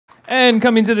And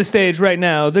coming to the stage right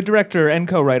now, the director and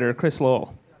co-writer, Chris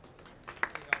Lowell.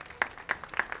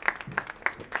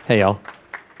 Hey, y'all.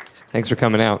 Thanks for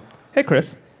coming out. Hey,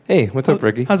 Chris. Hey, what's up,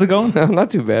 Ricky? How's it going? Not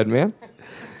too bad, man.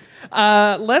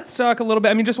 Let's talk a little bit.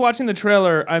 I mean, just watching the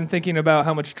trailer, I'm thinking about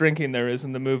how much drinking there is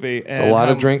in the movie. There's a lot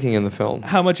of drinking in the film.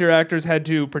 How much your actors had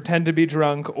to pretend to be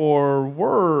drunk or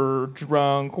were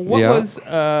drunk. What was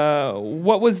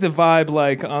the vibe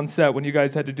like on set when you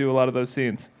guys had to do a lot of those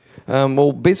scenes?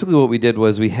 Well, basically what we did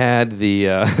was we had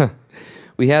the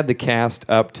we had the cast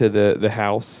up to the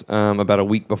house about a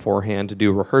week beforehand to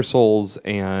do rehearsals,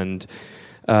 and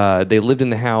they lived in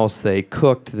the house. They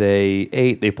cooked. They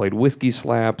ate. They played whiskey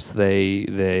slaps. They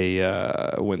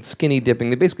went skinny dipping.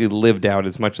 They basically lived out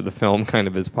as much of the film kind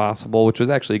of as possible, which was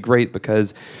actually great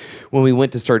because when we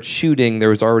went to start shooting, there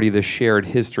was already this shared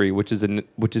history, which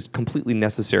is completely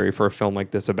necessary for a film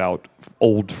like this about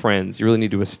old friends. You really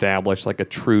need to establish like a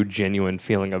true, genuine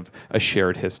feeling of a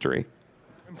shared history.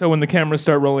 So when the cameras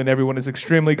start rolling, everyone is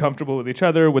extremely comfortable with each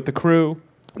other, with the crew.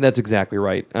 That's exactly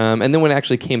right. And then when it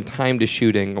actually came time to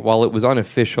shooting, while it was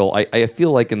unofficial, I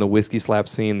feel like in the whiskey slap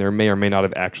scene, there may or may not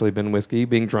have actually been whiskey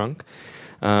being drunk.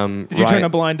 Did you turn a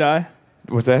blind eye?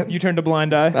 What's that? You turned a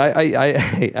blind eye?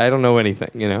 I don't know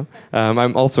anything, you know.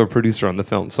 I'm also a producer on the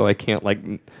film, so I can't like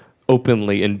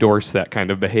openly endorse that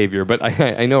kind of behavior. But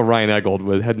I know Ryan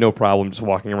Eggold had no problem just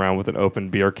walking around with an open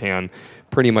beer can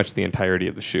pretty much the entirety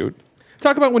of the shoot.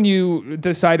 Talk about when you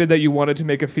decided that you wanted to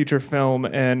make a feature film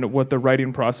and what the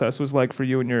writing process was like for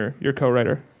you and your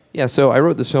co-writer. Yeah, so I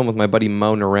wrote this film with my buddy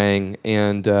Mo Narang,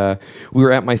 and we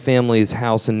were at my family's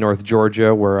house in North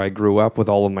Georgia where I grew up with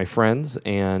all of my friends,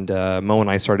 and Mo and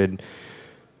I started.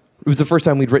 It was the first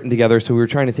time we'd written together, so we were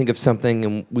trying to think of something,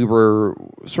 and we were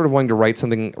sort of wanting to write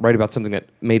about something that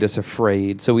made us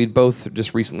afraid. So we'd both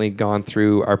just recently gone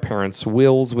through our parents'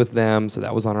 wills with them, so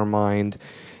that was on our mind.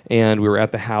 And we were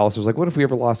at the house. It was like, what if we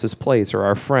ever lost this place or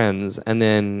our friends? And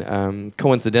then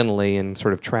coincidentally and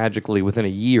sort of tragically, within a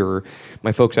year,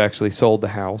 my folks actually sold the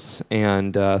house,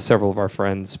 and several of our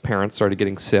friends' parents started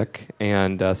getting sick.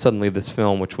 And suddenly this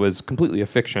film, which was completely a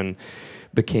fiction,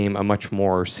 became a much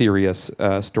more serious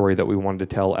story that we wanted to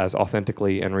tell as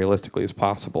authentically and realistically as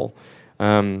possible.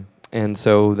 And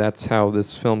so that's how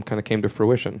this film kind of came to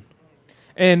fruition.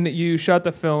 And you shot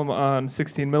the film on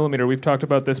 16 millimeter. We've talked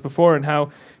about this before and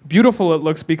how beautiful it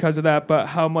looks because of that, but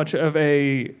how much of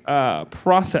a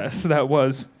process that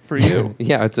was for you.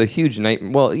 Yeah, it's a huge night.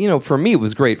 Well, you know, for me, it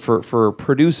was great. For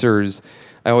producers,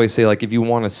 I always say, like, if you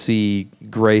want to see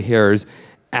gray hairs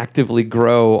actively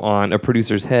grow on a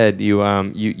producer's head,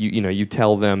 you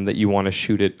tell them that you want to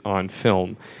shoot it on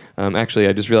film. Actually,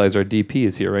 I just realized our DP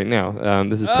is here right now.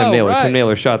 This is Tim Naylor. Right. Tim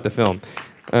Naylor shot the film.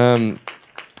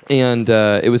 And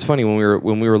it was funny when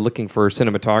we were looking for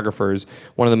cinematographers.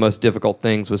 One of the most difficult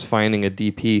things was finding a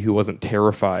DP who wasn't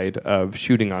terrified of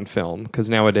shooting on film, because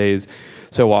nowadays,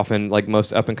 so often, like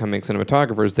most up and coming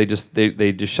cinematographers,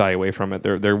 they just shy away from it.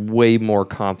 They're way more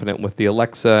confident with the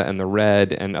Alexa and the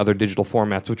Red and other digital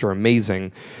formats, which are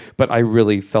amazing. But I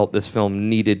really felt this film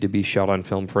needed to be shot on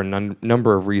film for a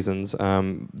number of reasons.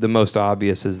 The most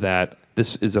obvious is that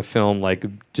this is a film like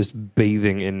just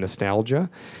bathing in nostalgia.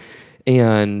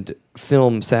 And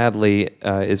film, sadly,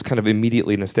 is kind of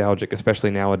immediately nostalgic,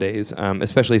 especially nowadays.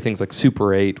 Especially things like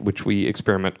Super 8, which we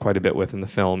experiment quite a bit with in the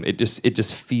film. It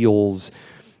just feels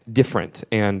different.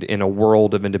 And in a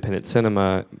world of independent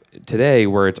cinema today,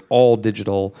 where it's all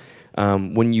digital,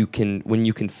 when you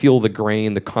can feel the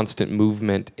grain, the constant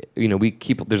movement, you know,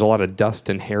 there's a lot of dust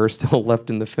and hair still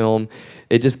left in the film.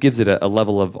 It just gives it a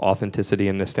level of authenticity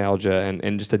and nostalgia,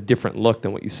 and just a different look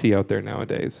than what you see out there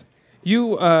nowadays.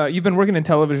 You've been working in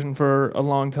television for a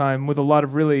long time with a lot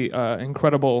of really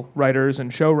incredible writers and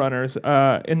showrunners.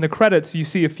 In the credits, you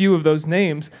see a few of those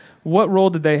names. What role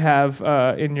did they have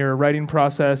in your writing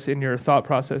process, in your thought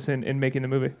process in making the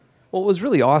movie? Well, what was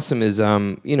really awesome is,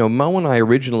 Mo and I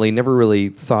originally never really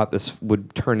thought this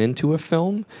would turn into a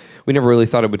film. We never really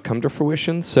thought it would come to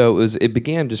fruition. So it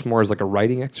began just more as like a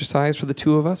writing exercise for the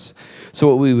two of us. So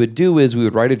what we would do is we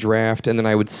would write a draft, and then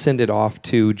I would send it off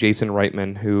to Jason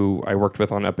Reitman, who I worked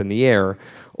with on Up in the Air,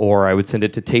 or I would send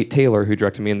it to Tate Taylor, who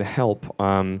directed me in The Help,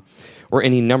 or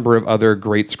any number of other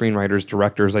great screenwriters,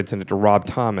 directors. I'd send it to Rob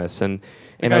Thomas, and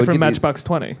the guy from Matchbox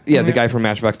 20. Yeah, the guy from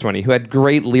Matchbox 20, who had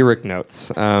great lyric notes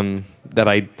that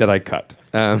I cut.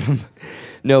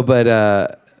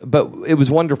 But it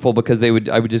was wonderful because I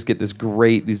would just get these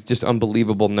just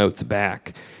unbelievable notes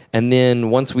back. And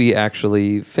then once we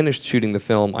actually finished shooting the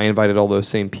film, I invited all those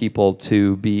same people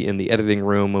to be in the editing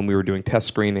room when we were doing test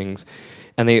screenings.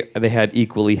 and they had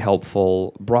equally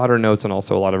helpful broader notes and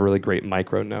also a lot of really great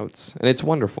micro notes, and it's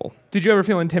wonderful. Did you ever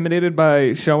feel intimidated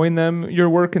by showing them your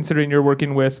work, considering you're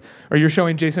working with, or you're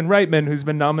showing Jason Reitman, who's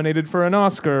been nominated for an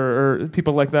Oscar, or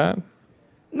people like that?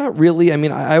 Not really. I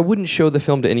mean, I wouldn't show the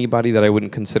film to anybody that I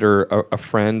wouldn't consider a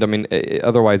friend. I mean,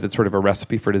 otherwise it's sort of a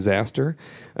recipe for disaster.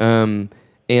 And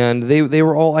they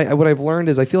were all, what I've learned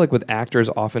is I feel like with actors,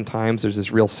 oftentimes there's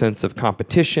this real sense of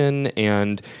competition,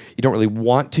 and you don't really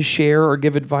want to share or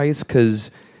give advice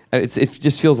because it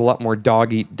just feels a lot more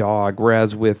dog eat dog.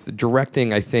 Whereas with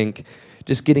directing, I think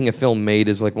just getting a film made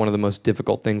is like one of the most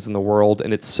difficult things in the world,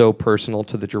 and it's so personal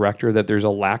to the director that there's a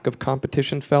lack of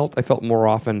competition felt. I felt more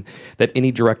often that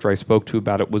any director I spoke to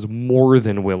about it was more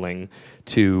than willing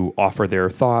to offer their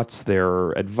thoughts,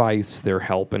 their advice, their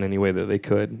help in any way that they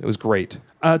could. It was great.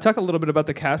 Talk a little bit about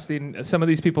the casting. Some of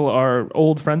these people are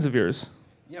old friends of yours.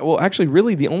 Yeah, well, actually,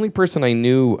 really, the only person I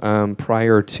knew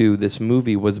prior to this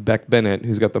movie was Beck Bennett,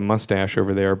 who's got the mustache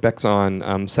over there. Beck's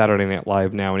on Saturday Night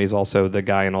Live now, and he's also the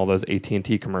guy in all those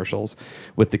AT&T commercials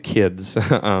with the kids.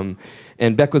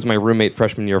 And Beck was my roommate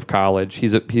freshman year of college.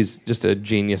 He's just a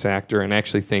genius actor, and I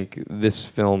actually think this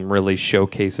film really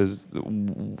showcases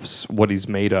what he's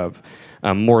made of,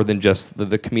 more than just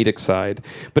the comedic side.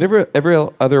 But every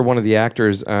other one of the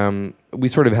actors, we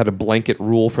sort of had a blanket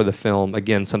rule for the film.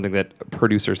 Again, something that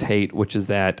producers hate, which is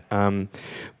that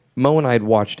Mo and I had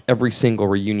watched every single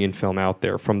reunion film out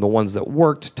there, from the ones that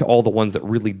worked to all the ones that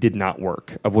really did not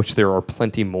work, of which there are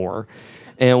plenty more.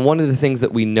 And one of the things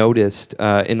that we noticed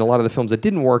in a lot of the films that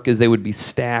didn't work is they would be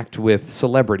stacked with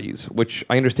celebrities, which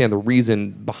I understand the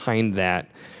reason behind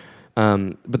that.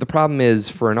 But the problem is,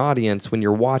 for an audience, when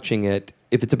you're watching it,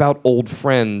 if it's about old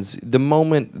friends, the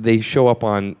moment they show up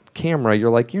on camera,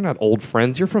 you're like, you're not old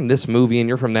friends. You're from this movie and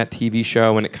you're from that TV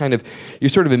show. And it kind of, you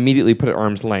sort of immediately put at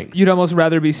arm's length. You'd almost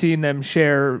rather be seeing them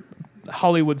share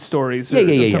Hollywood stories. Yeah,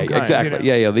 kind, exactly.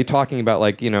 You know? Yeah. They're talking about,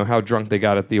 like, how drunk they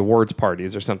got at the awards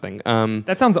parties or something.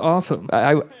 That sounds awesome.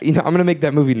 I'm going to make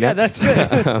that movie next. Yeah,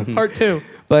 that's good. Part 2.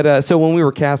 But so when we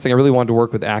were casting, I really wanted to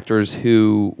work with actors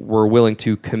who were willing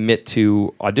to commit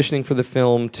to auditioning for the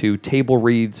film, to table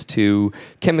reads, to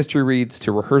chemistry reads,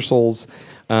 to rehearsals,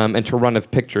 and to run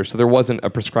of pictures. So there wasn't a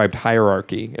prescribed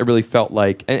hierarchy. It really felt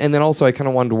like, and then also I kind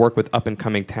of wanted to work with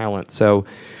up-and-coming talent. So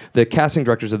the casting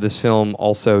directors of this film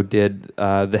also did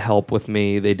the help with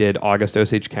me. They did August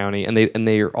Osage County, and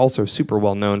they are also super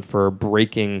well known for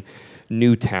breaking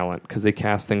new talent, because they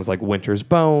cast things like Winter's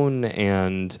Bone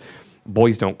and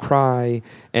Boys Don't Cry.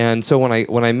 And so when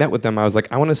I met with them, I was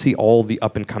like, I want to see all the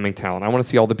up-and-coming talent. I want to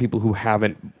see all the people who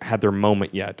haven't had their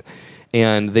moment yet.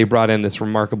 And they brought in this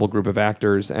remarkable group of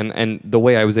actors. And the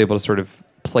way I was able to sort of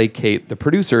placate the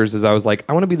producers is I was like,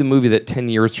 I want to be the movie that 10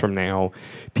 years from now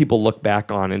people look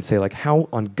back on and say, like, how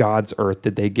on God's earth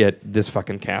did they get this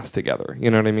fucking cast together? You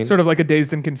know what I mean? Sort of like a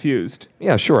Dazed and Confused.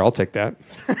 Yeah, sure, I'll take that.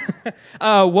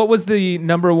 What was the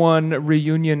 #1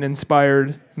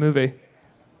 reunion-inspired movie?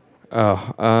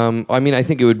 I mean, I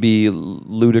think it would be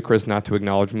ludicrous not to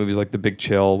acknowledge movies like The Big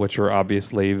Chill, which are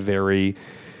obviously very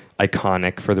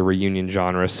iconic for the reunion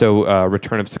genre. So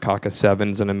Return of Secaucus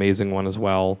 7 is an amazing one as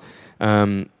well.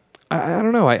 I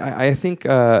don't know. I think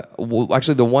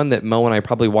actually the one that Mo and I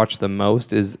probably watched the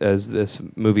most is this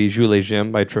movie Jules et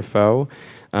Jim by Truffaut.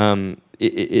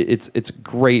 It's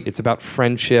great. It's about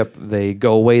friendship. They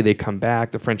go away, they come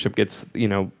back. The friendship gets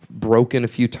broken a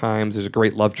few times. There's a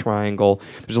great love triangle.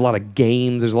 There's a lot of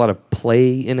games. There's a lot of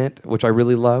play in it, which I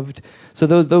really loved. So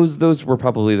those were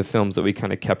probably the films that we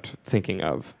kind of kept thinking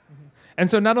of. And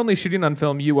so not only shooting on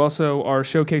film, you also are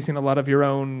showcasing a lot of your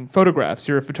own photographs.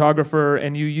 You're a photographer,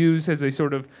 and you use as a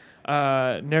sort of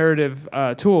narrative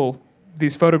tool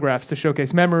these photographs to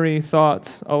showcase memory,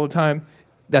 thoughts all the time.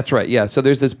 That's right, yeah. So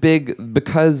there's this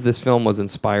because this film was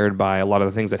inspired by a lot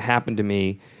of the things that happened to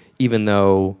me, even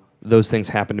though those things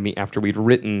happened to me after we'd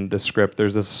written the script,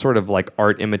 there's this sort of like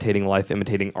art imitating life,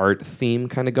 imitating art theme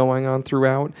kind of going on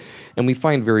throughout. And we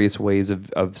find various ways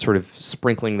of sort of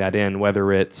sprinkling that in,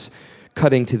 whether it's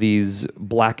cutting to these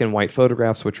black and white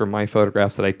photographs, which are my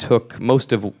photographs that I took,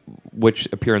 most of which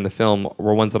appear in the film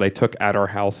were ones that I took at our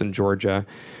house in Georgia,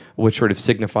 which sort of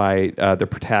signify the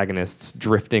protagonist's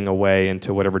drifting away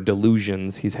into whatever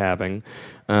delusions he's having.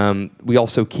 We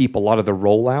also keep a lot of the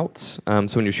rollouts.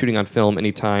 So when you're shooting on film,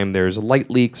 anytime there's light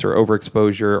leaks or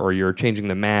overexposure or you're changing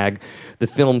the mag, the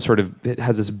film it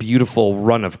has this beautiful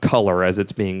run of color as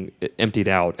it's being emptied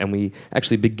out. And we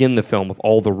actually begin the film with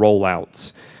all the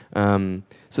rollouts.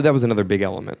 So that was another big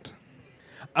element.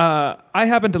 I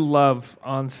happen to love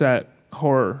on-set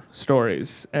horror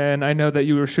stories, and I know that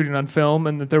you were shooting on film,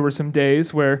 and that there were some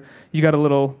days where you got a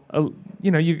little,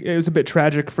 it was a bit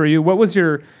tragic for you. What was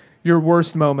your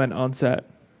worst moment on set?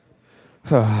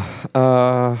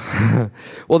 Well,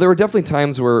 there were definitely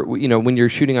times where, when you're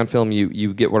shooting on film,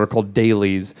 you get what are called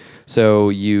dailies. So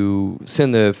you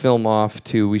send the film off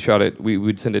to, we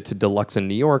would send it to Deluxe in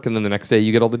New York, and then the next day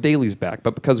you get all the dailies back.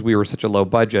 But because we were such a low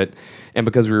budget, and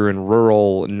because we were in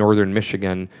rural northern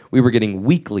Michigan, we were getting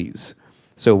weeklies.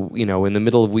 So, in the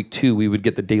middle of week 2, we would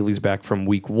get the dailies back from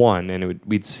week 1, and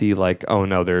we'd see like, oh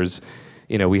no, there's,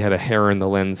 we had a hair in the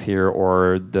lens here,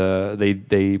 or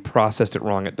they processed it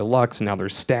wrong at Deluxe, and now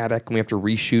there's static, and we have to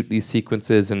reshoot these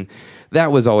sequences, and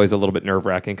that was always a little bit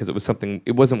nerve-wracking because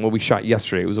it wasn't what we shot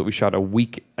yesterday, it was what we shot a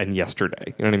week and yesterday,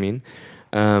 you know what I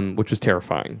mean? Which was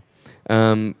terrifying.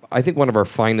 I think one of our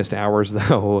finest hours,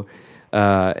 though,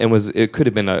 it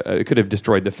could have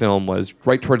destroyed the film, was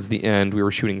right towards the end. We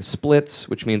were shooting splits,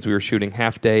 which means we were shooting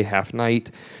half day, half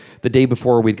night. The day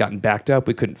before, we'd gotten backed up.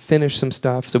 We couldn't finish some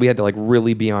stuff, so we had to like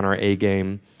really be on our A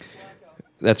game.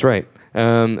 That's right.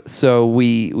 So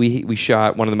we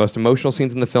shot one of the most emotional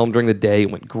scenes in the film during the day. It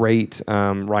went great.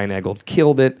 Ryan Eggold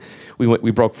killed it.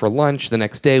 We broke for lunch. The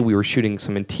next day, we were shooting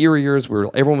some interiors.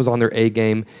 Everyone was on their A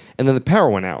game, and then the power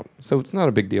went out. So it's not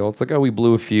a big deal. It's like, oh, we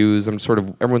blew a fuse.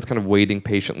 Everyone's kind of waiting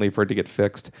patiently for it to get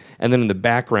fixed. And then in the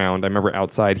background, I remember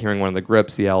outside hearing one of the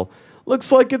grips yell,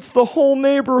 "Looks like it's the whole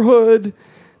neighborhood."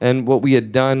 And what we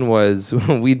had done was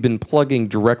we'd been plugging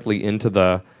directly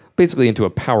basically into a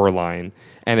power line,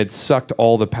 and it sucked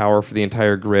all the power for the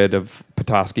entire grid of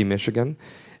Petoskey, Michigan.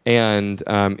 And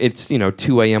it's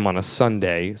 2 a.m. on a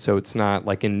Sunday, so it's not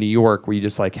like in New York where you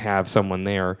just like have someone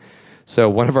there. So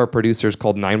one of our producers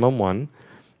called 911,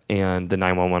 and the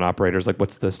 911 operator's like,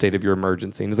 "What's the state of your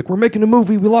emergency?" And he's like, "We're making a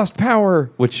movie, we lost power,"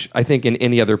 which I think in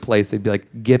any other place they'd be like,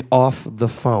 "Get off the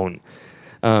phone."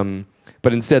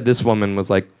 But instead, this woman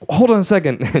was like, "Hold on a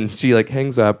second," and she like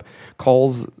hangs up,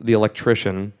 calls the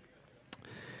electrician,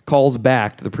 calls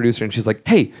back to the producer, and she's like,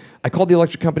 "Hey, I called the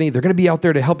electric company. They're going to be out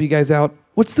there to help you guys out.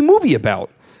 What's the movie about?"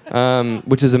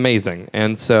 Which is amazing.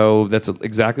 And so that's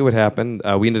exactly what happened.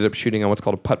 We ended up shooting on what's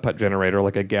called a putt-putt generator,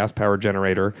 like a gas-powered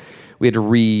generator. We had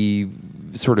to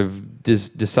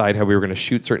decide how we were going to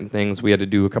shoot certain things. We had to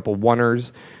do a couple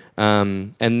oneers.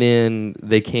 And then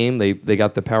they came, they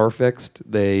got the power fixed,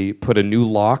 they put a new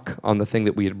lock on the thing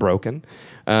that we had broken.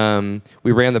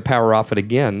 We ran the power off it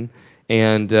again,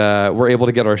 and we're able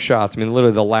to get our shots. I mean,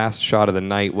 literally the last shot of the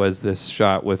night was this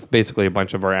shot with basically a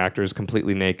bunch of our actors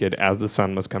completely naked as the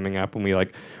sun was coming up, and we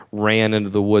like ran into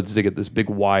the woods to get this big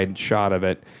wide shot of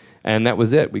it. And that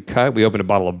was it. We opened a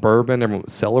bottle of bourbon, everyone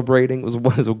was celebrating. It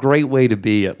was a great way to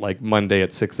be at like Monday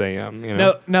at 6 a.m.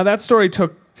 Now that story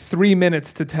took 3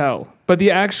 minutes to tell, but the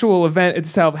actual event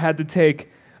itself had to take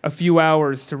a few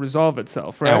hours to resolve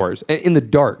itself, right? Hours. In the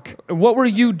dark. What were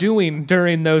you doing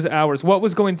during those hours? What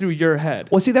was going through your head?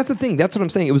 Well, see, that's the thing. That's what I'm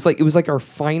saying. It was like our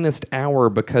finest hour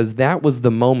because that was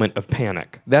the moment of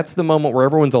panic. That's the moment where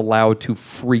everyone's allowed to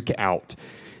freak out.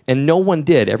 And no one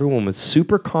did. Everyone was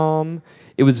super calm.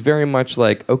 It was very much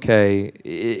like, okay,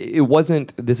 it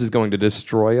wasn't this is going to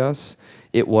destroy us.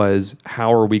 It was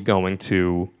how are we going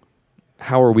to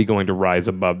rise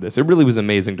above this? It really was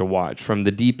amazing to watch, from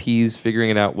the DPs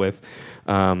figuring it out with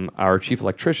our chief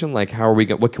electrician, like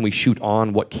what can we shoot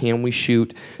on, what can we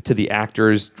shoot, to the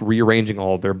actors rearranging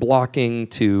all of their blocking,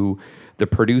 to the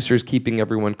producers keeping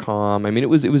everyone calm. I mean, it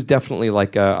was definitely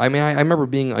like I remember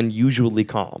being unusually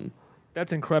calm.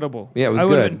 That's incredible. Yeah, it was I good.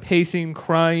 would have been pacing,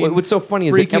 crying. What's so funny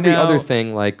is that every out. other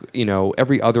thing, like,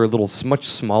 every other little much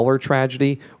smaller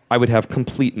tragedy, I would have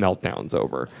complete meltdowns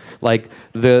over. Like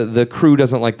the crew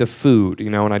doesn't like the food,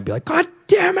 and I'd be like, "God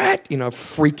damn it!"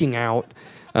 Freaking out.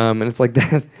 And it's like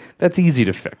that's easy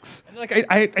to fix. Like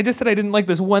I just said I didn't like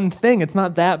this one thing. It's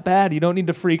not that bad. You don't need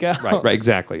to freak out. Right,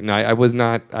 exactly. No, I was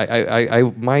not.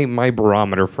 My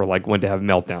barometer for like when to have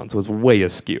meltdowns was way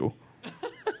askew.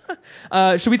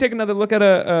 Should we take another look at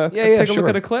a look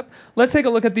at a clip? Let's take a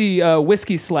look at the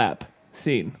whiskey slap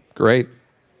scene. Great.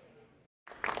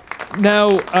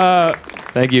 Now,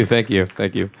 thank you.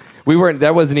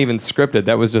 That wasn't even scripted.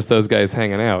 That was just those guys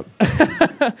hanging out.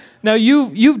 Now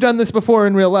you've done this before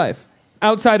in real life,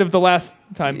 outside of the last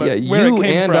time. But yeah, where you it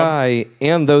came and from. I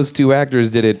and those two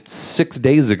actors did it 6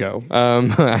 days ago.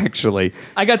 Actually,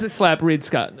 I got to slap Reed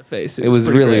Scott in the face. It was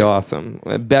really great. awesome.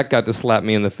 Beck got to slap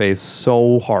me in the face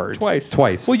so hard.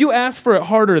 Twice. Well, you asked for it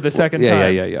harder the second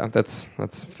time. Yeah. That's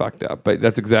fucked up, but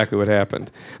that's exactly what happened.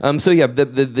 So yeah,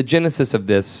 the genesis of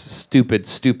this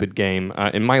stupid game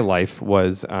in my life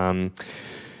was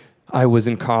I was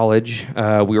in college.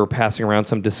 We were passing around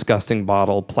some disgusting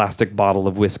plastic bottle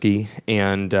of whiskey,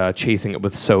 and chasing it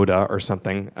with soda or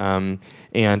something.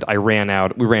 And we ran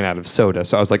out of soda.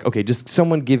 So I was like, okay, just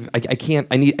someone give. I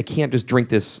can't just drink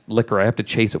this liquor. I have to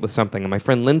chase it with something. And my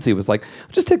friend Lindsay was like,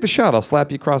 just take the shot. I'll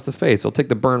slap you across the face. I'll take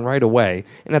the burn right away.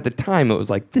 And at the time, it was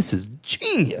like, this is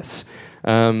genius.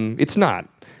 It's not.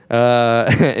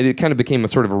 It kind of became a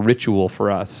sort of a ritual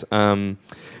for us.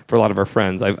 For a lot of our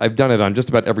friends. I've done it on just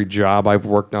about every job I've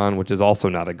worked on, which is also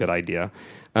not a good idea.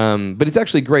 But it's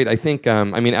actually great. I think,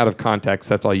 out of context,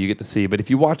 that's all you get to see. But if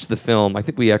you watch the film, I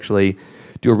think we actually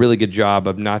do a really good job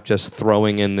of not just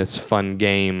throwing in this fun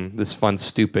game, this fun,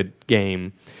 stupid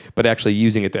game, but actually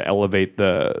using it to elevate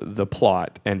the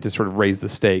plot and to sort of raise the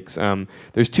stakes.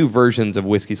 There's two versions of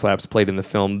Whiskey Slaps played in the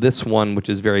film. This one, which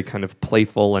is very kind of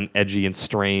playful and edgy and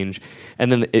strange,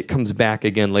 and then it comes back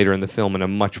again later in the film in a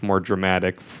much more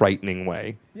dramatic, frightening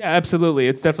way. Yeah, absolutely.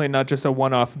 It's definitely not just a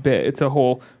one-off bit. It's a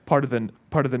whole part of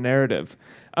the narrative.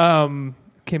 Came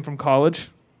from college.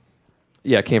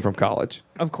 Yeah, it came from college.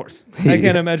 Of course. I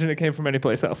can't imagine it came from any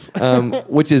place else.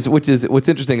 Which is what's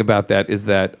interesting about that is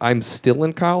that I'm still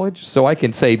in college, so I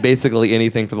can say basically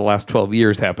anything for the last 12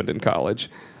 years happened in college.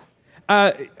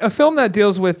 A film that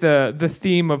deals with the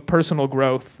theme of personal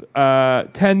growth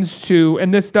tends to,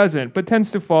 and this doesn't, but tends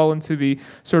to fall into the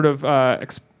sort of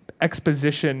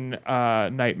exposition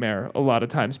nightmare a lot of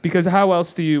times, because how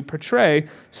else do you portray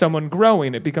someone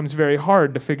growing? It becomes very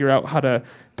hard to figure out how to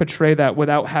portray that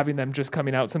without having them just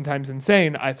coming out sometimes and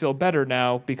saying, I feel better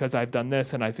now because I've done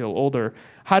this and I feel older.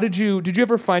 Did you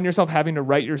ever find yourself having to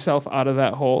write yourself out of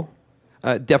that hole?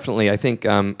 Definitely. I think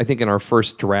in our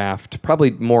first draft,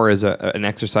 probably more as an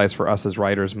exercise for us as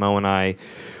writers, Mo and I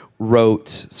wrote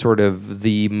sort of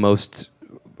the most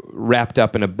wrapped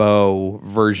up in a bow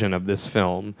version of this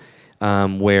film,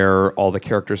 where all the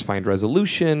characters find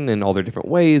resolution in all their different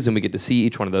ways, and we get to see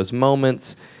each one of those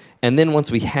moments. And then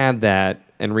once we had that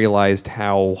and realized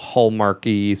how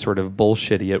hallmarky, sort of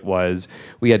bullshitty it was,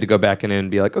 we had to go back in and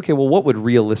be like, okay, well, what would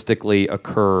realistically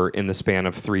occur in the span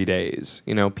of 3 days?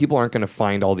 You know, people aren't going to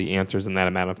find all the answers in that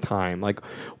amount of time. Like,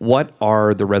 what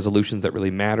are the resolutions that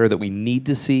really matter, that we need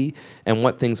to see, and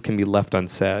what things can be left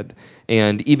unsaid?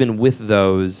 And even with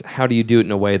those, how do you do it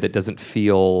in a way that doesn't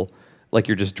feel like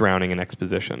you're just drowning in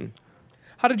exposition?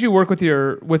 How did you work with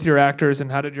your actors,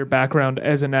 and how did your background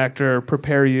as an actor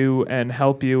prepare you and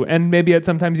help you, and maybe at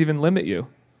sometimes even limit you?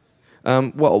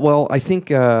 Well, I think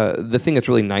the thing that's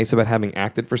really nice about having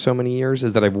acted for so many years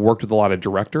is that I've worked with a lot of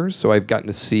directors, so I've gotten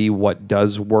to see what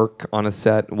does work on a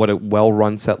set, what a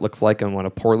well-run set looks like, and what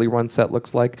a poorly run set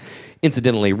looks like.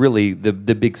 Incidentally, really, the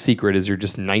big secret is you're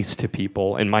just nice to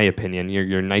people, in my opinion.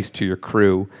 You're nice to your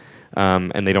crew.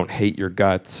 And they don't hate your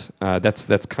guts.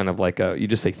 That's kind of like you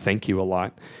just say thank you a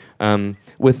lot.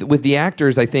 With the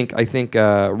actors, I think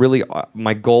really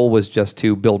my goal was just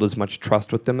to build as much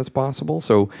trust with them as possible.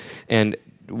 So, and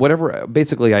whatever,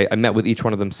 basically I met with each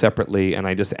one of them separately, and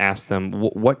I just asked them,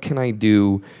 what can I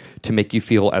do to make you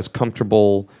feel as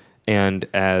comfortable and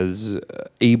as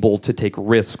able to take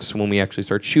risks when we actually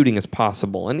start shooting as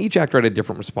possible. And each actor had a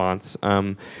different response.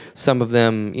 Some of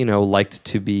them, liked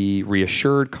to be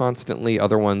reassured constantly.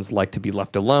 Other ones liked to be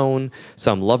left alone.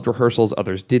 Some loved rehearsals.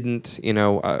 Others didn't.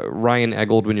 Ryan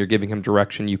Eggold, when you're giving him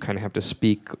direction, you kind of have to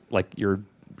speak like you're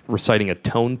reciting a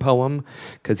tone poem,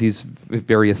 because he's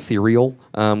very ethereal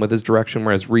with his direction.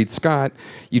 Whereas Reed Scott,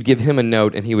 you'd give him a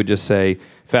note and he would just say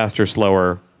faster,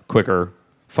 slower, quicker,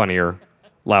 funnier,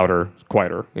 louder,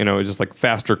 quieter. It's just like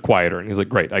faster, quieter. And he's like,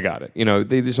 great, I got it.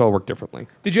 They just all work differently.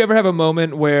 Did you ever have a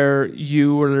moment where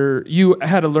you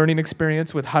had a learning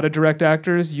experience with how to direct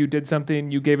actors? You did something,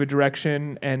 you gave a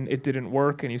direction, and it didn't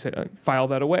work, and you said, file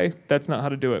that away. That's not how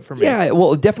to do it for me. Yeah,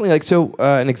 well, definitely.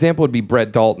 An example would be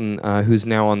Brett Dalton, who's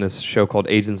now on this show called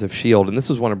Agents of S.H.I.E.L.D., and this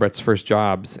was one of Brett's first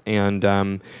jobs. And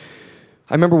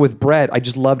I remember with Brett, I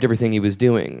just loved everything he was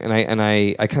doing, and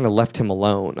I kind of left him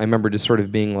alone. I remember just sort of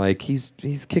being like, he's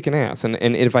kicking ass, and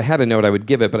if I had a note, I would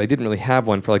give it, but I didn't really have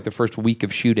one for like the first week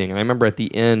of shooting. And I remember at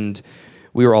the end,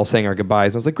 we were all saying our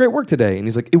goodbyes. I was like, great work today, and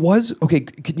he's like, it was? Okay,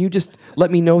 can you just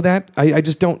let me know that? I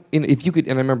just don't, if you could.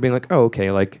 And I remember being like, oh,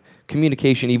 okay, like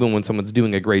communication, even when someone's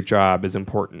doing a great job, is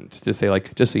important to say,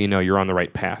 like, just so you know, you're on the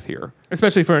right path here.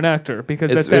 Especially for an actor,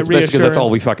 because that's that reassurance. Because that's all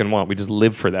we fucking want. We just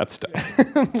live for that stuff.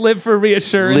 Live for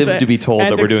reassurance. Live to be told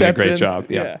that we're doing a great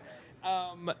job. Yeah.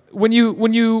 When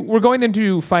you were going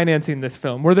into financing this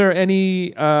film, were there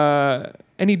any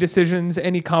decisions,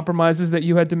 any compromises that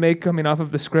you had to make coming off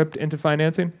of the script into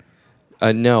financing?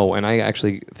 No, and I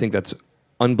actually think that's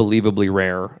unbelievably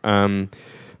rare.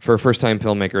 For a first-time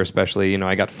filmmaker especially,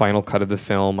 I got final cut of the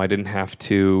film. I didn't have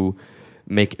to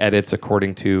make edits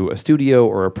according to a studio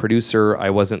or a producer. I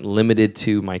wasn't limited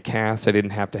to my cast. I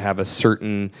didn't have to have a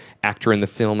certain actor in the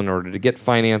film in order to get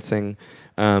financing.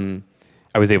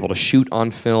 I was able to shoot on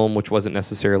film, which wasn't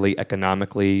necessarily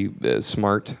economically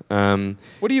smart.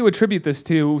 What do you attribute this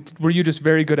to? Were you just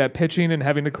very good at pitching and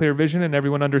having a clear vision, and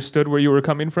everyone understood where you were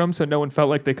coming from, so no one felt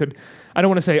like they could, I don't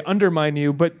want to say undermine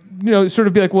you, but sort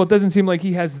of be like, well, it doesn't seem like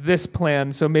he has this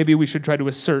plan, so maybe we should try to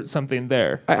assert something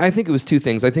there? I think it was two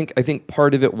things. I think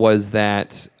part of it was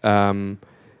that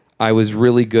I was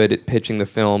really good at pitching the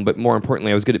film, but more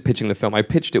importantly, I was good at pitching the film. I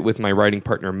pitched it with my writing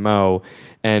partner, Mo,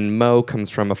 and Mo comes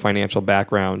from a financial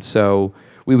background. So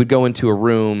we would go into a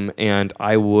room and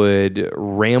I would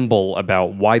ramble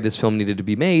about why this film needed to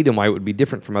be made and why it would be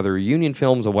different from other Union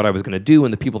films and what I was going to do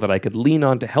and the people that I could lean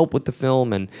on to help with the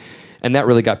film. And that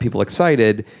really got people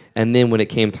excited. And then when it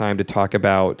came time to talk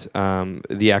about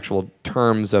the actual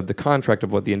terms of the contract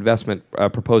of what the investment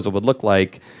proposal would look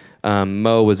like,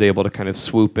 Mo was able to kind of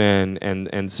swoop in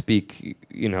and speak,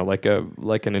 like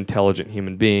an intelligent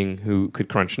human being who could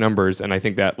crunch numbers, and I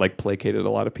think that placated a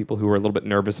lot of people who were a little bit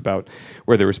nervous about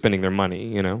where they were spending their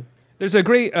money. There's a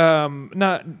great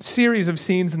series of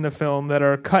scenes in the film that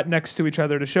are cut next to each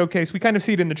other to showcase. We kind of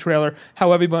see it in the trailer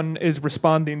how everyone is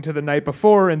responding to the night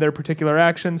before and their particular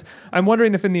actions. I'm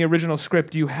wondering if in the original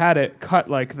script you had it cut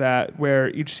like that, where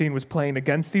each scene was playing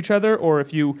against each other, or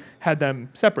if you had them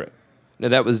separate. No,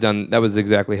 that was done. That was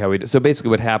exactly how we did. So basically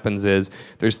what happens is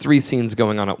there's 3 scenes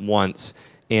going on at once,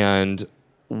 and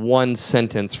one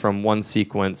sentence from one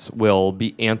sequence will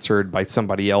be answered by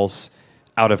somebody else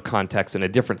out of context in a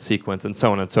different sequence, and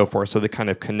so on and so forth. So they kind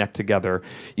of connect together.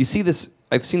 You see this,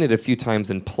 I've seen it a few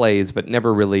times in plays, but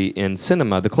never really in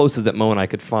cinema. The closest that Mo and I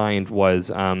could find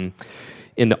was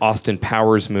in the Austin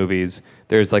Powers movies.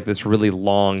 There's this really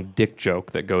long dick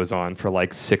joke that goes on for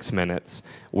 6 minutes,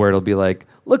 where it'll be like,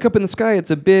 look up in the sky,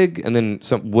 it's a big, and then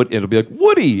it'll be like,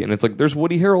 Woody, and it's like, there's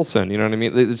Woody Harrelson, you know what I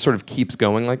mean? It sort of keeps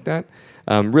going like that.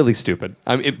 Really stupid.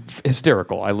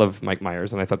 Hysterical. I love Mike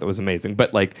Myers, and I thought that was amazing.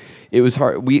 But it was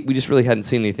hard. We just really hadn't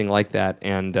seen anything like that,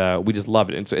 and we just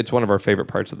loved it. And so it's one of our favorite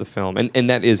parts of the film, and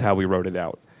that is how we wrote it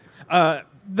out.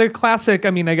 The classic,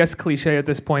 I guess cliche at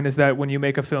this point is that when you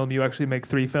make a film, you actually make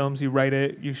 3 films. You write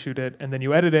it, you shoot it, and then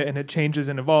you edit it, and it changes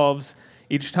and evolves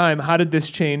each time. How did this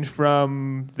change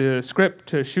from the script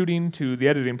to shooting to the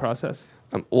editing process?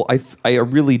 Well, I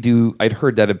really do. I'd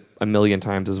heard that a million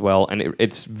times as well, and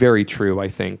it's very true, I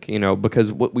think,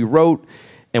 because what we wrote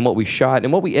and what we shot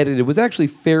and what we edited was actually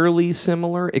fairly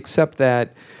similar, except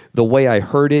that the way I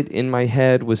heard it in my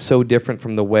head was so different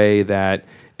from the way that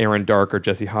Aaron Dark or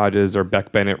Jesse Hodges or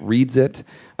Beck Bennett reads it.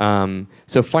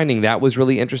 So finding that was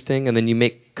really interesting, and then you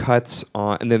make cuts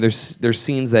on, and then there's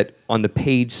scenes that on the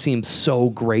page seem so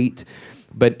great,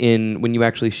 but when you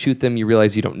actually shoot them, you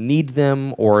realize you don't need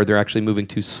them, or they're actually moving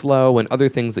too slow, and other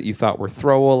things that you thought were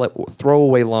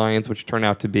throwaway lines, which turn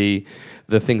out to be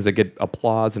the things that get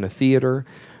applause in a theater.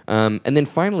 And then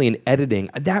finally in editing,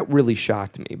 that really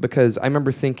shocked me, because I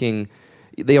remember thinking,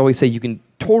 they always say you can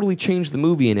totally change the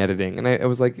movie in editing, and I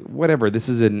was like, whatever, this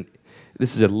is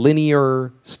a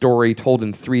linear story told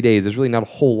in 3 days. There's really not a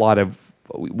whole lot of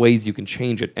ways you can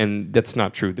change it, and that's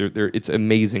not true. It's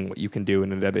amazing what you can do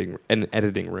in an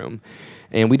editing room.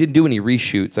 And we didn't do any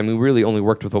reshoots. We really only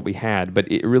worked with what we had, but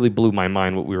it really blew my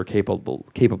mind what we were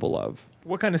capable of.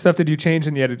 What kind of stuff did you change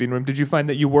in the editing room? Did you find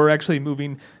that you were actually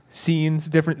moving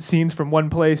different scenes from one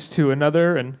place to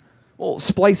another? And well,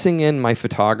 splicing in my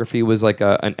photography was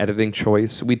an editing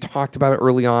choice. We talked about it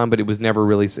early on, but it was never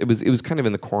really. It was kind of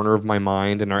in the corner of my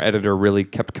mind, and our editor really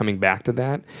kept coming back to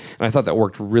that, and I thought that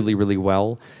worked really, really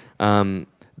well.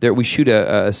 We shoot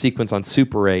a sequence on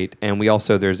Super 8, and we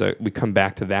come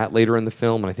back to that later in the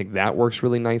film, and I think that works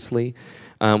really nicely.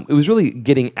 It was really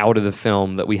getting out of the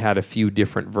film that we had a few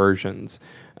different versions,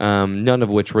 none of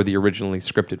which were the originally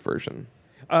scripted version.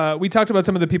 We talked about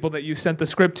some of the people that you sent the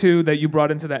script to, that you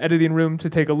brought into the editing room to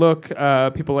take a look.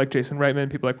 People like Jason Reitman,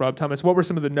 people like Rob Thomas. What were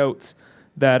some of the notes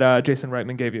that Jason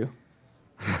Reitman gave you?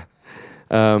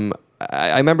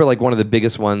 I remember one of the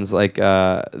biggest ones,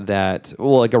 a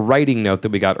writing note that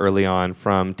we got early on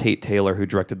from Tate Taylor, who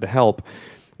directed The Help.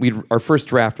 Our first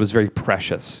draft was very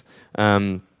precious.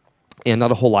 And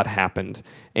not a whole lot happened.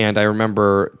 And I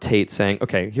remember Tate saying,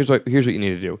 okay, here's what you need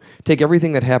to do. Take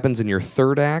everything that happens in your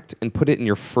 3rd act and put it in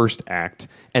your 1st act,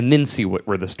 and then see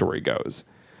where the story goes.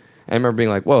 And I remember being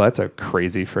like, whoa, that's a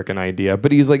crazy freaking idea.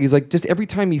 But he's like, just every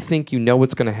time you think you know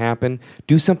what's going to happen,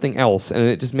 do something else, and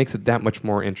it just makes it that much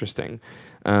more interesting.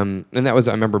 And that was,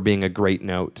 I remember, being a great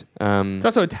note. It's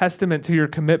also a testament to your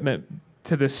commitment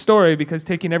to this story, because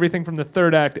taking everything from the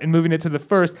third act and moving it to the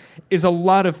first is a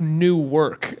lot of new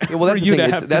work. Yeah, well, that's for you the thing.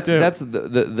 to have to do. That's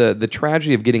the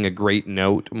tragedy of getting a great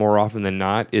note more often than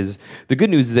not is the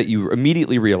good news is that you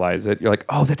immediately realize it. You're like,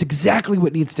 oh, that's exactly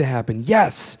what needs to happen.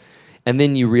 Yes. And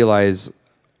then you realize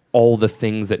all the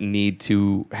things that need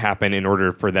to happen in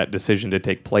order for that decision to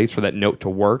take place, for that note to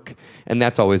work. And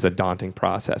that's always a daunting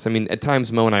process. I mean, at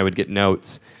times Mo and I would get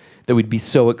notes that we'd be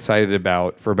so excited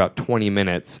about for about 20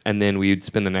 minutes, and then we'd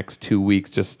spend the next 2 weeks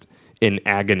just in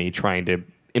agony trying to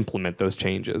implement those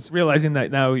changes. Realizing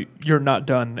that now you're not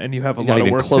done and you have a You're lot not of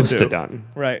even work close to do. to done.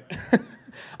 Right.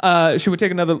 Should we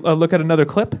take another look at another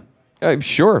clip?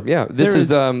 Sure, yeah. This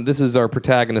is our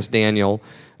protagonist, Daniel.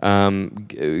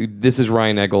 This is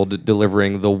Ryan Eggold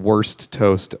delivering the worst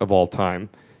toast of all time.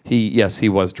 He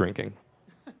was drinking.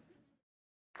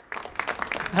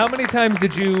 How many times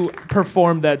did you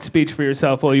perform that speech for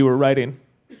yourself while you were writing?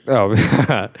 Oh,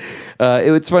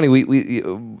 it's funny. We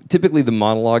typically the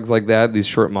monologues like that, these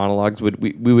short monologues,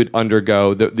 we would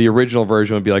undergo the original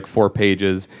version would be like 4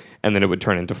 pages, and then it would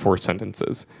turn into 4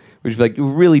 sentences. We'd be like, we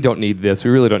really don't need this.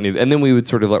 We really don't need it. And then we would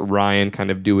sort of let Ryan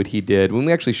kind of do what he did. When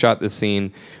we actually shot this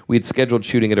scene, we had scheduled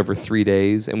shooting it over 3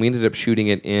 days, and we ended up shooting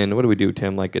it in, what do we do,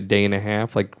 Tim, like a day and a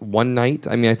half, like one night?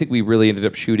 I mean, I think we really ended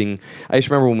up shooting, I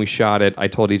just remember when we shot it, I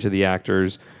told each of the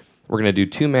actors, we're going to do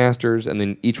 2 masters, and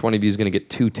then each one of you is going to get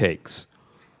 2 takes.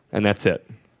 And that's it.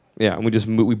 Yeah, and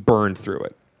we burned through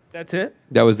it. That's it?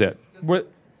 That was it. What's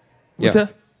yeah.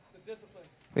 that?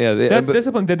 Yeah, that's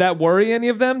discipline. Did that worry any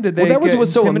of them? Did they? Well, that was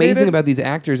what's so intimidated? amazing about these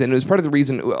actors, and it was part of the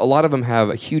reason a lot of them have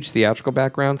a huge theatrical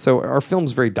background. So our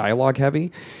film's very dialogue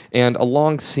heavy, and a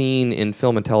long scene in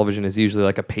film and television is usually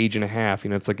like a page and a half. You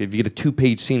know, it's like if you get a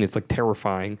 2-page scene, it's like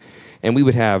terrifying, and we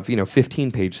would have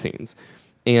 15-page scenes.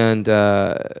 And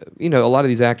a lot of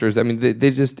these actors, I mean,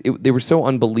 they were so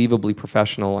unbelievably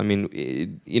professional. I mean,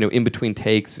 in between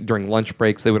takes, during lunch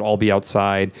breaks, they would all be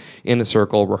outside in a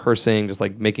circle rehearsing, just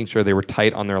like making sure they were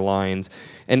tight on their lines.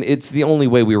 And it's the only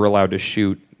way we were allowed to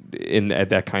shoot at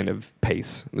that kind of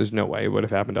pace. There's no way it would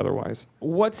have happened otherwise.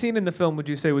 What scene in the film would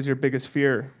you say was your biggest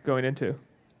fear going into?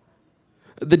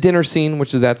 The dinner scene,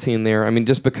 which is that scene there, I mean,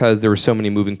 just because there were so many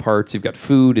moving parts. You've got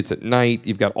food, it's at night,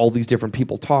 you've got all these different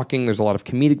people talking, there's a lot of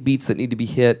comedic beats that need to be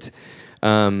hit.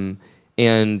 And I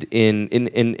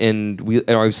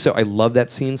love that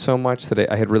scene so much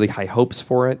that I had really high hopes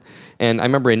for it. And I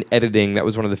remember in editing, that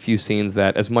was one of the few scenes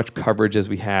that, as much coverage as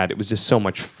we had, it was just so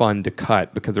much fun to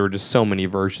cut because there were just so many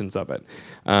versions of it.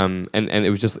 And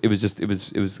it was just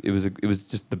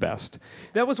the best.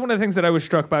 That was one of the things that I was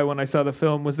struck by when I saw the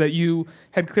film, was that you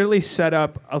had clearly set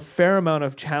up a fair amount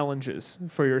of challenges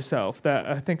for yourself that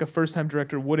I think a first-time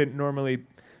director wouldn't normally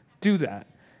do that.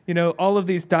 You know, all of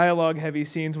these dialogue-heavy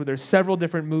scenes where there's several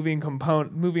different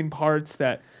moving parts,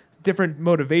 that different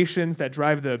motivations that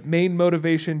drive the main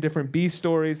motivation, different B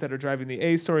stories that are driving the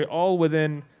A story, all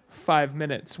within 5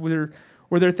 minutes. Were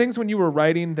there things when you were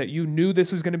writing that you knew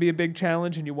this was going to be a big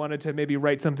challenge and you wanted to maybe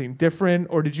write something different,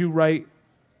 or did you write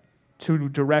to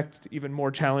direct even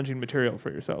more challenging material for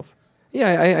yourself?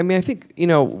 Yeah, I mean, I think,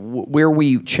 where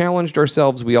we challenged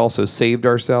ourselves, we also saved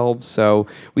ourselves. So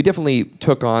we definitely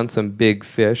took on some big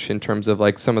fish in terms of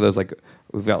like some of those, like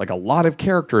we've got like a lot of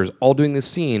characters all doing this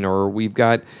scene, or we've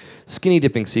got skinny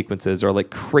dipping sequences, or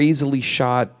like crazily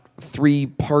shot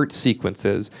 3-part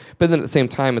sequences. But then at the same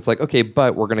time, it's like, okay,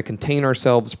 but we're going to contain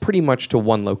ourselves pretty much to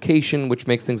one location, which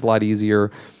makes things a lot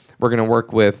easier. We're going to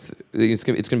work with, it's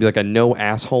going to be like a no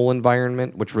asshole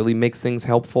environment, which really makes things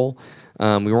helpful.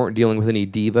 We weren't dealing with any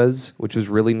divas, which was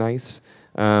really nice.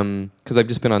 Because I've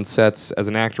just been on sets as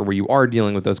an actor where you are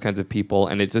dealing with those kinds of people,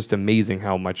 and it's just amazing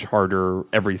how much harder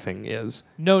everything is.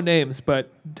 No names,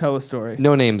 but tell a story.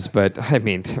 No names, but I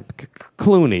mean,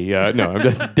 Clooney. No, I'm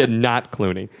just not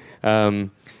Clooney. Not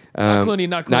Clooney.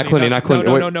 Not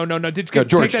Clooney. No.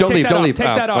 George, don't leave. Take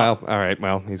that off. Well, all right.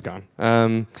 Well, he's gone.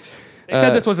 They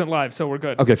said this wasn't live, so we're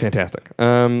good. Okay, fantastic.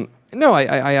 No,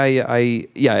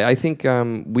 I think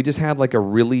we just had like a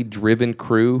really driven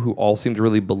crew who all seemed to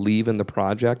really believe in the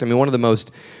project. I mean, one of the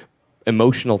most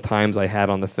emotional times I had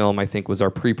on the film, I think, was our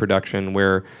pre-production,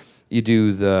 where you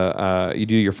do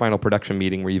your final production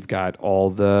meeting, where you've got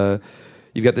the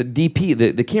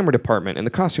DP, the camera department, and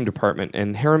the costume department,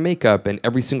 and hair and makeup, and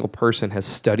every single person has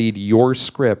studied your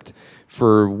script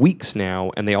for weeks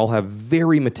now, and they all have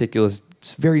very meticulous,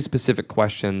 very specific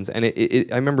questions. And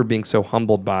I remember being so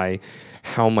humbled by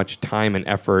how much time and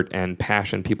effort and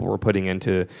passion people were putting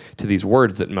into these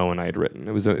words that Mo and I had written.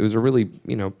 It was a really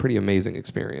pretty amazing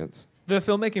experience. The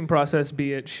filmmaking process,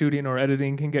 be it shooting or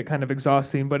editing, can get kind of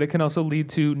exhausting, but it can also lead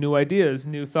to new ideas,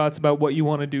 new thoughts about what you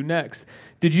want to do next.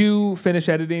 Did you finish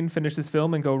editing, finish this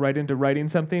film, and go right into writing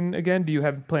something again? Do you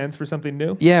have plans for something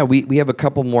new? Yeah, we have a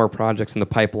couple more projects in the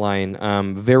pipeline,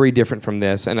 very different from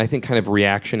this, and I think kind of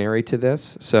reactionary to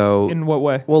this. So, in what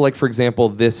way? Well, like for example,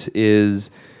 this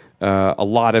is a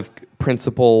lot of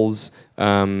principles,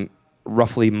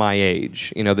 roughly my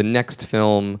age. You know, the next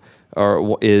film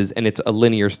and it's a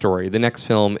linear story. The next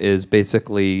film is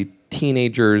basically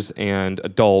teenagers and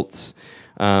adults.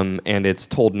 And it's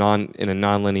told in a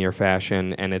non-linear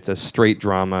fashion, and it's a straight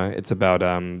drama. It's about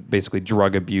basically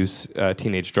drug abuse,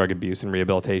 teenage drug abuse and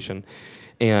rehabilitation.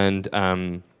 And,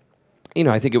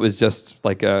 I think it was just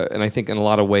like, and I think in a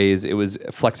lot of ways it was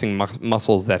flexing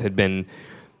muscles that had been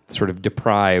sort of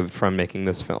deprived from making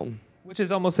this film. Which is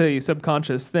almost a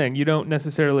subconscious thing. You don't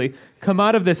necessarily come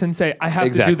out of this and say, I have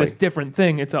to do this different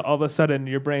thing. It's all of a sudden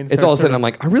your brain starts... It's all of a sudden I'm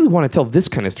like, I really want to tell this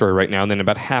kind of story right now. And then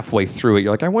about halfway through it,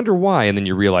 you're like, I wonder why. And then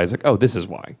you realize, like, oh, this is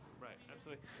why. Right,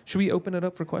 absolutely. Should we open it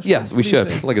up for questions? Yes, we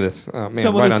should. Look at this. Oh, man,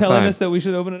 Someone right is on telling time. us that we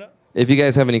should open it up? If you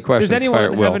guys have any questions, does anyone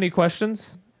fire at will. have any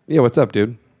questions? Yeah, what's up,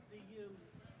 dude?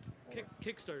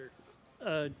 Kickstarter.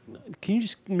 Can you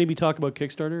just maybe talk about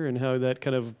Kickstarter and how that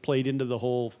kind of played into the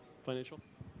whole financial?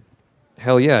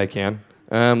 Hell yeah, I can.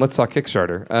 Let's talk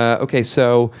Kickstarter. Okay,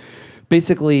 so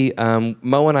basically,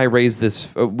 Mo and I raised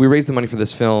this. We raised the money for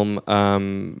this film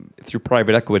through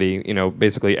private equity. You know,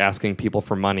 basically asking people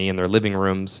for money in their living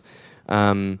rooms,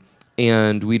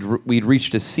 and we'd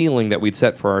reached a ceiling that we'd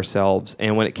set for ourselves.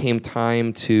 And when it came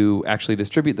time to actually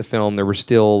distribute the film, there were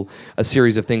still a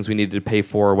series of things we needed to pay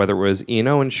for, whether it was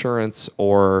E&O insurance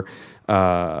or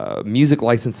music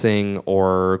licensing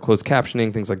or closed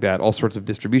captioning, things like that, all sorts of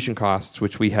distribution costs,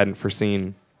 which we hadn't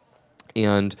foreseen.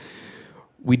 And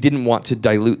we didn't want to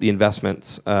dilute the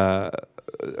investments,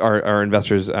 our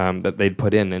investors that they'd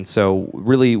put in. And so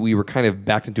really we were kind of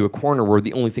backed into a corner where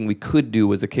the only thing we could do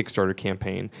was a Kickstarter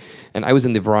campaign. And I was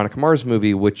in the Veronica Mars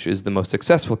movie, which is the most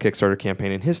successful Kickstarter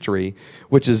campaign in history,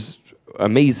 which is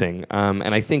amazing.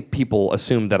 And I think people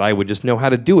assumed that I would just know how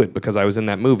to do it because I was in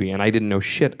that movie, and I didn't know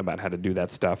shit about how to do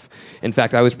that stuff. In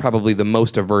fact, I was probably the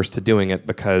most averse to doing it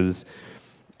because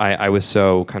I was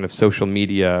so kind of social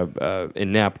media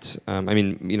inept. I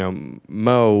mean, you know,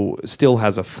 Mo still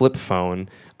has a flip phone.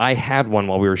 I had one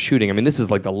while we were shooting. I mean, this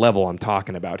is like the level I'm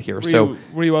talking about here.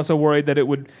 Were you also worried that it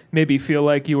would maybe feel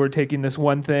like you were taking this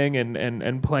one thing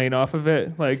and playing off of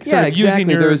it? Like, yeah,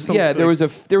 exactly. There was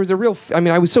a real. I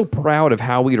mean, I was so proud of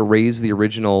how we'd raised the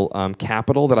original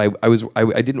capital that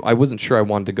I wasn't sure I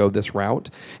wanted to go this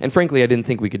route, and frankly, I didn't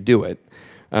think we could do it.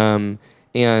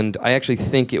 And I actually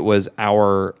think it was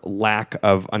our lack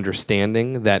of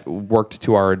understanding that worked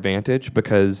to our advantage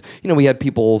because, you know, we had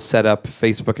people set up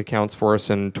Facebook accounts for us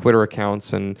and Twitter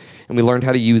accounts, and we learned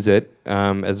how to use it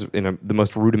as in the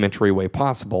most rudimentary way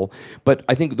possible. But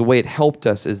I think the way it helped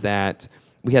us is that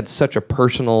we had such a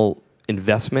personal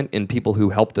investment in people who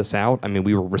helped us out. I mean,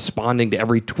 we were responding to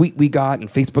every tweet we got and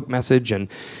Facebook message, and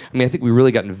I mean, I think we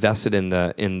really got invested in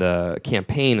the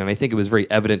campaign, and I think it was very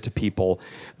evident to people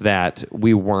that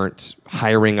we weren't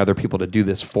hiring other people to do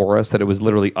this for us, that it was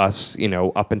literally us, you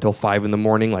know, up until 5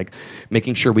 a.m, like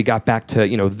making sure we got back to,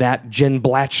 you know, that Jen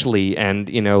Blatchley and,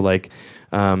 you know, like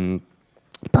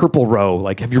Purple Row,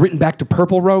 like, have you written back to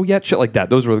Purple Row yet? Shit like that.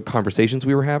 Those were the conversations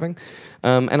we were having,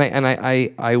 and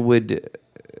I would.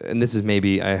 And this is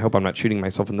maybe, I hope I'm not shooting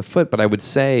myself in the foot, but I would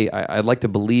say I'd like to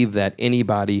believe that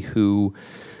anybody who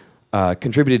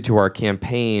contributed to our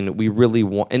campaign, we really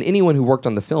want, and anyone who worked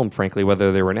on the film, frankly,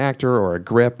 whether they were an actor or a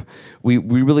grip, we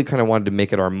really kind of wanted to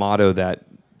make it our motto that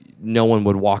no one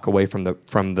would walk away from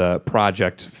the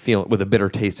project with a bitter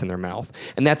taste in their mouth.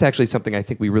 And that's actually something I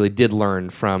think we really did learn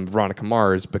from Veronica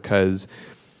Mars, because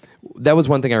that was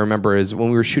one thing I remember is when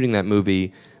we were shooting that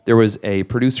movie, there was a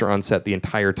producer on set the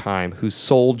entire time whose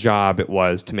sole job it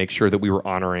was to make sure that we were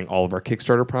honoring all of our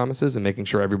Kickstarter promises and making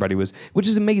sure everybody was, which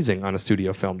is amazing on a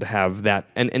studio film to have that.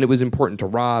 And it was important to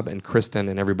Rob and Kristen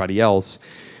and everybody else.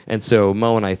 And so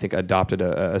Mo and I think adopted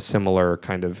a similar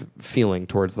kind of feeling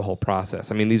towards the whole process.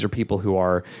 I mean, these are people who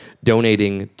are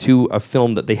donating to a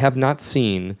film that they have not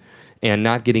seen and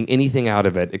not getting anything out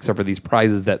of it except for these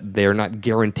prizes that they're not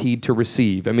guaranteed to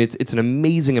receive. I mean, it's an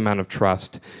amazing amount of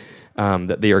trust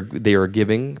that they are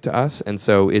giving to us, and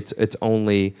so it's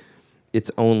only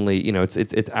you know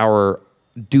it's our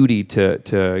duty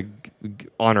to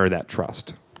honor that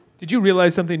trust. Did you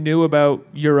realize something new about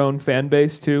your own fan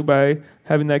base too by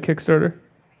having that Kickstarter?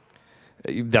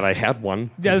 That I had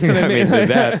one. Yeah, that's what I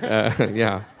mean.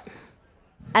 Yeah.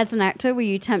 As an actor, were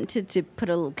you tempted to put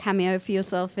a little cameo for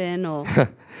yourself in, or?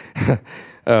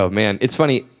 Oh man, it's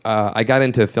funny. I got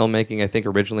into filmmaking, I think,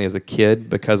 originally as a kid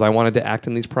because I wanted to act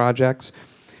in these projects,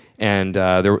 and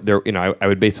I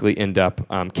would basically end up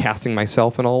casting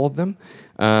myself in all of them.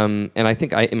 And I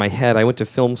think in my head, I went to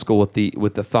film school with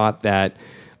the thought that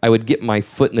I would get my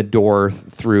foot in the door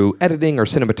through editing or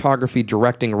cinematography,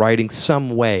 directing, writing,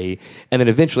 some way, and then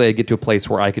eventually I'd get to a place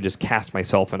where I could just cast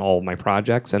myself in all of my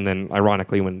projects. And then,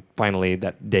 ironically, when finally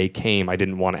that day came, I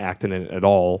didn't want to act in it at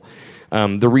all.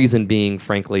 The reason being,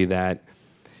 frankly, that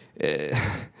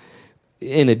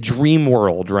in a dream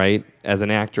world, right, as an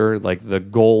actor, like the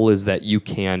goal is that you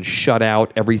can shut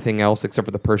out everything else except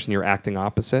for the person you're acting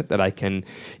opposite, that I can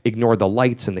ignore the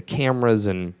lights and the cameras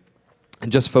and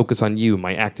just focus on you,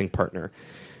 my acting partner.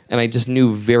 And I just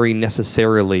knew very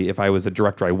necessarily if I was a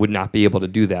director, I would not be able to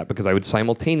do that because I would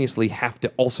simultaneously have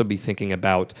to also be thinking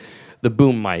about the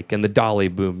boom mic and the dolly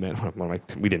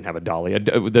movement. We didn't have a dolly.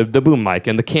 The boom mic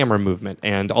and the camera movement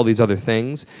and all these other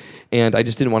things. And I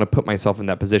just didn't want to put myself in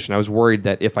that position. I was worried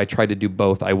that if I tried to do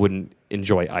both, I wouldn't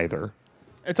enjoy either.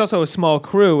 It's also a small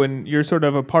crew, and you're sort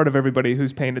of a part of everybody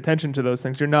who's paying attention to those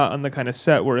things. You're not on the kind of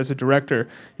set where, as a director,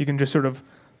 you can just sort of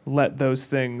let those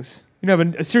things. You don't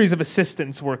have a series of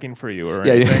assistants working for you or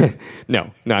anything.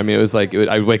 No. I mean, it was like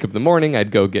I'd wake up in the morning,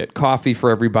 I'd go get coffee for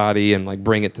everybody and like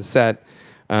bring it to set.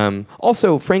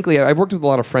 Also, frankly, I've worked with a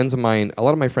lot of friends of mine. A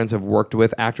lot of my friends have worked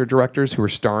with actor-directors who are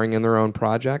starring in their own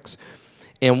projects.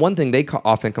 And one thing they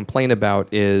often complain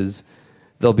about is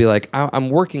they'll be like,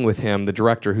 I'm working with him, the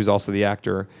director, who's also the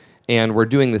actor, and we're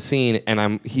doing the scene,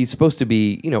 and he's supposed to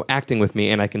be, acting with me,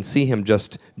 and I can see him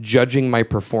just judging my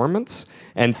performance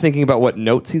and thinking about what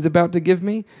notes he's about to give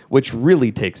me, which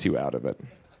really takes you out of it.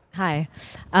 Hi.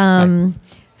 Hi.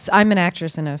 So I'm an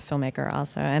actress and a filmmaker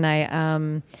also,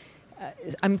 and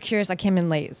I'm curious. I came in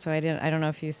late, so I don't know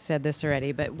if you said this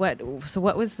already, but what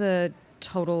was the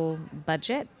total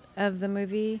budget of the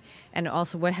movie, and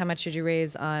also how much did you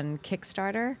raise on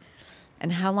Kickstarter,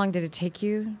 and how long did it take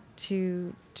you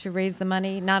to raise the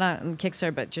money? Not on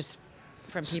Kickstarter, but just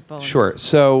from people. Sure.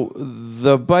 So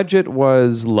the budget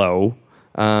was low.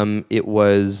 It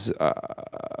was,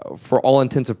 for all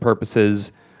intents and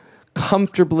purposes,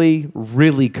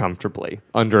 really comfortably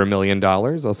under $1 million.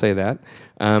 I'll say that.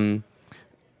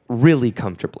 Really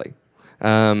comfortably.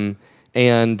 And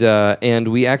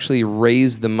we actually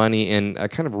raised the money in a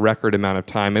kind of record amount of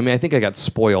time. I mean, I think I got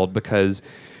spoiled because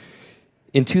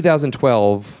in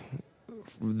 2012,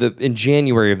 in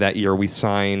January of that year, we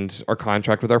signed our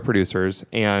contract with our producers,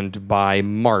 and by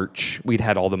March, we'd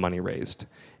had all the money raised.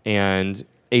 And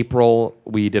April,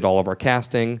 we did all of our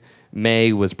casting.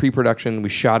 May was pre-production. We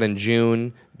shot in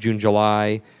June,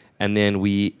 July, and then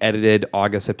we edited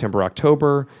August, September,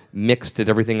 October, mixed it,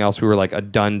 everything else. We were like a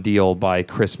done deal by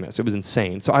Christmas. It was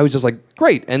insane. So I was just like,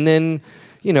 great. And then,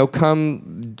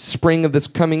 come spring of this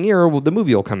coming year, the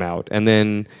movie will come out. And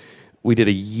then we did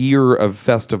a year of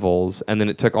festivals, and then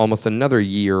it took almost another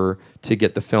year to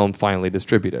get the film finally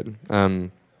distributed.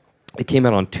 It came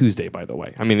out on Tuesday, by the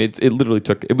way. I mean, it literally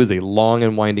it was a long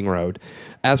and winding road.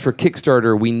 As for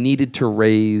Kickstarter, we needed to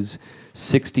raise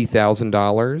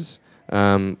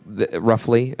 $60,000,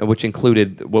 roughly, which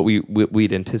included what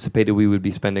we'd anticipated we would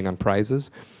be spending on prizes.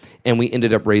 And we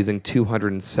ended up raising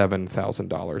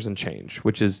 $207,000 and change,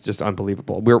 which is just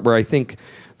unbelievable. We're I think,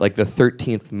 like the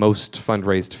 13th most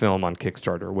fundraised film on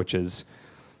Kickstarter, which is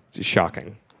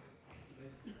shocking.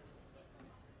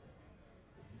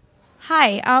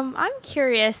 Hi, I'm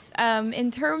curious in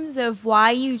terms of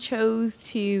why you chose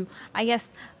to, I guess,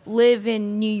 live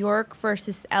in New York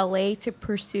versus LA to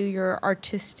pursue your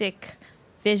artistic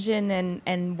vision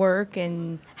and work,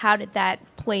 and how did that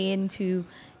play into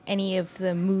any of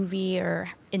the movie or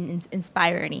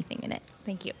inspire anything in it?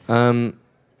 Thank you.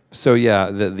 So yeah,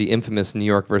 the infamous New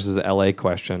York versus LA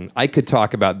question. I could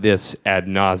talk about this ad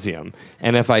nauseum,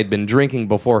 and if I'd been drinking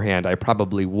beforehand, I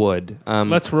probably would.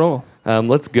 Let's roll.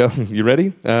 Let's go. You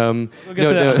ready? We'll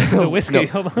get the whiskey.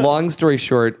 Hold on. Long story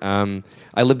short,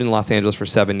 I lived in Los Angeles for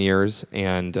 7 years,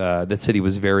 and the city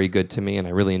was very good to me, and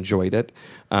I really enjoyed it.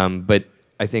 But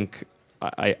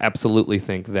I absolutely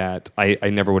think that I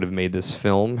never would have made this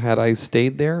film had I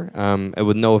stayed there. And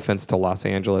with no offense to Los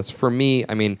Angeles. For me,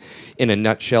 I mean, in a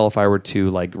nutshell, if I were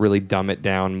to like really dumb it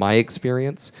down, my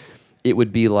experience, it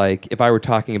would be like if I were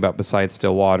talking about Beside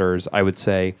Still Waters, I would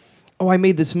say, oh, I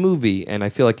made this movie. And I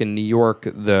feel like in New York,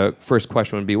 the first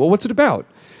question would be, well, what's it about?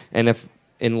 And if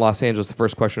in Los Angeles, the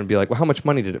first question would be like, well, how much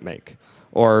money did it make?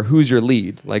 Or who's your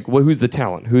lead? Like, who's the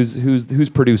talent? Who's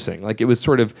producing? Like, it was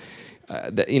sort of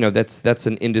that's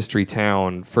an industry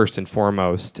town first and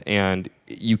foremost, and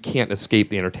you can't escape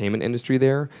the entertainment industry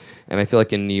there. And I feel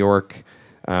like in New York,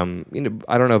 I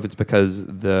don't know if it's because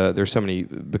there's so many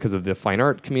because of the fine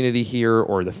art community here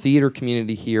or the theater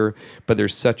community here, but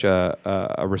there's such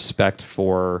a respect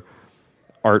for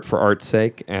art's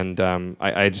sake, and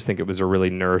I just think it was a really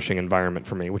nourishing environment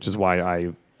for me, which is why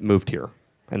I moved here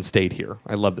and stayed here.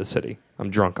 I love the city. I'm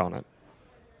drunk on it.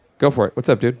 Go for it. What's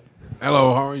up, dude?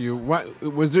 Hello, how are you?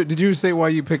 Did you say why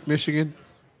you picked Michigan?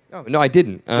 Oh, no, I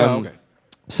didn't. Okay.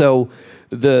 So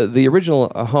the original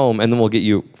home, and then we'll get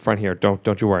you front here.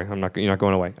 Don't you worry. You're not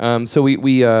going away. So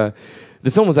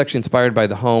the film was actually inspired by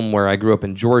the home where I grew up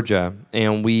in Georgia,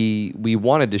 and we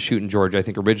wanted to shoot in Georgia, I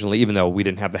think, originally, even though we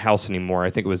didn't have the house anymore. I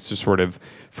think it was just sort of,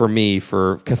 for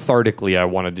cathartically, I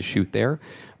wanted to shoot there.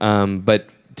 But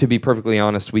to be perfectly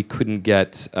honest, we couldn't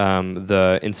get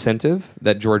the incentive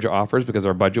that Georgia offers because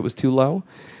our budget was too low.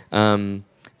 And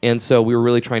so we were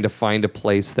really trying to find a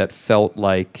place that felt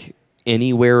like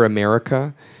anywhere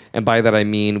America. And by that I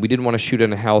mean we didn't want to shoot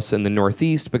in a house in the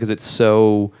Northeast because it's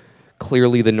so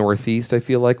clearly the Northeast, I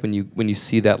feel like, when you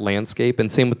see that landscape. And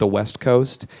same with the West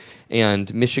Coast.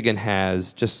 And Michigan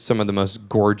has just some of the most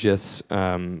gorgeous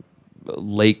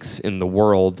lakes in the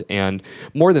world, and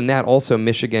more than that, also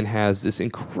Michigan has this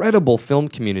incredible film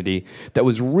community that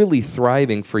was really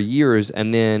thriving for years,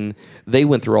 and then they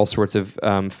went through all sorts of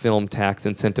film tax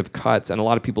incentive cuts, and a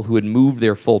lot of people who had moved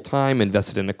there full time,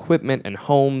 invested in equipment and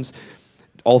homes,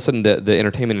 all of a sudden the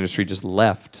entertainment industry just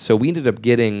left. So we ended up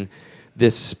getting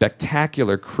this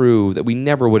spectacular crew that we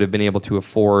never would have been able to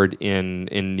afford in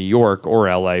New York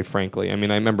or LA, frankly. I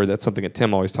mean, I remember that's something that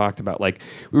Tim always talked about. Like,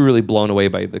 we were really blown away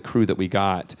by the crew that we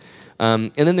got.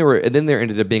 And then there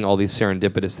ended up being all these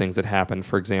serendipitous things that happened.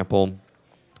 For example,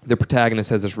 the protagonist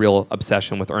has this real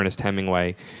obsession with Ernest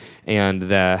Hemingway, and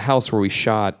the house where we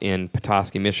shot in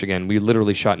Petoskey, Michigan, we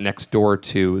literally shot next door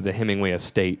to the Hemingway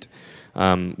estate,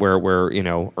 where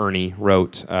Ernie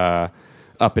wrote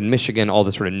up in Michigan, all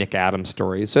the sort of Nick Adams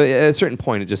stories. So at a certain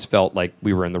point, it just felt like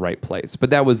we were in the right place. But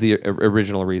that was the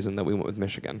original reason that we went with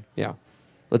Michigan. Yeah.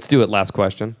 Let's do it. Last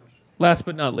question. Last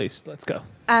but not least, let's go.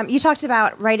 You talked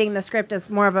about writing the script as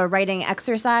more of a writing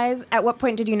exercise. At what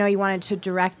point did you know you wanted to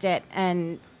direct it,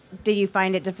 and did you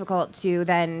find it difficult to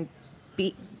then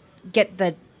get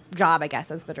the job, I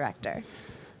guess, as the director?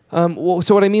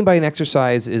 So what I mean by an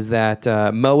exercise is that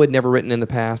Mo had never written in the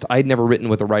past. I'd never written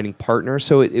with a writing partner,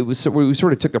 so we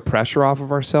sort of took the pressure off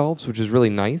of ourselves, which is really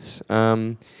nice.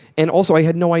 And also, I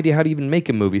had no idea how to even make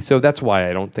a movie, so that's why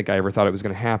I don't think I ever thought it was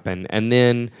going to happen. And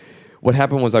then what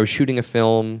happened was I was shooting a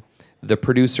film. The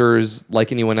producers,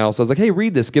 like anyone else, I was like, "Hey,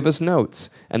 read this. Give us notes."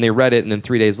 And they read it, and then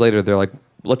 3 days later, they're like,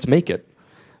 "Let's make it."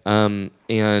 And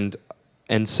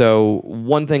so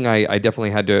one thing I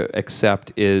definitely had to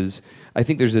accept is I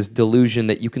think there's this delusion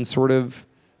that you can sort of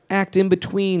act in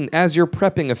between as you're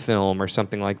prepping a film or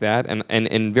something like that.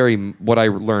 And what I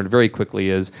learned very quickly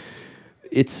is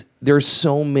there's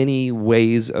so many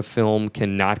ways a film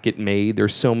cannot get made.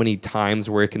 There's so many times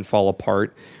where it can fall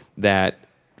apart that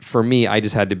for me, I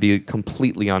just had to be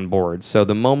completely on board. So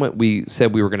the moment we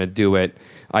said we were going to do it,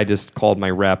 I just called my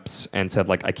reps and said,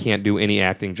 like, I can't do any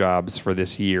acting jobs for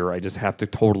this year. I just have to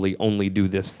totally only do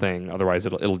this thing. Otherwise,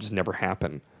 it'll just never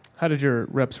happen. How did your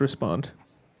reps respond?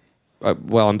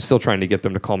 Well, I'm still trying to get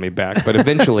them to call me back, but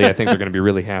eventually I think they're going to be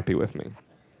really happy with me.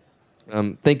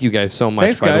 Thank you guys so much,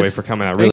 Thanks, by the guys. way, for coming out. Really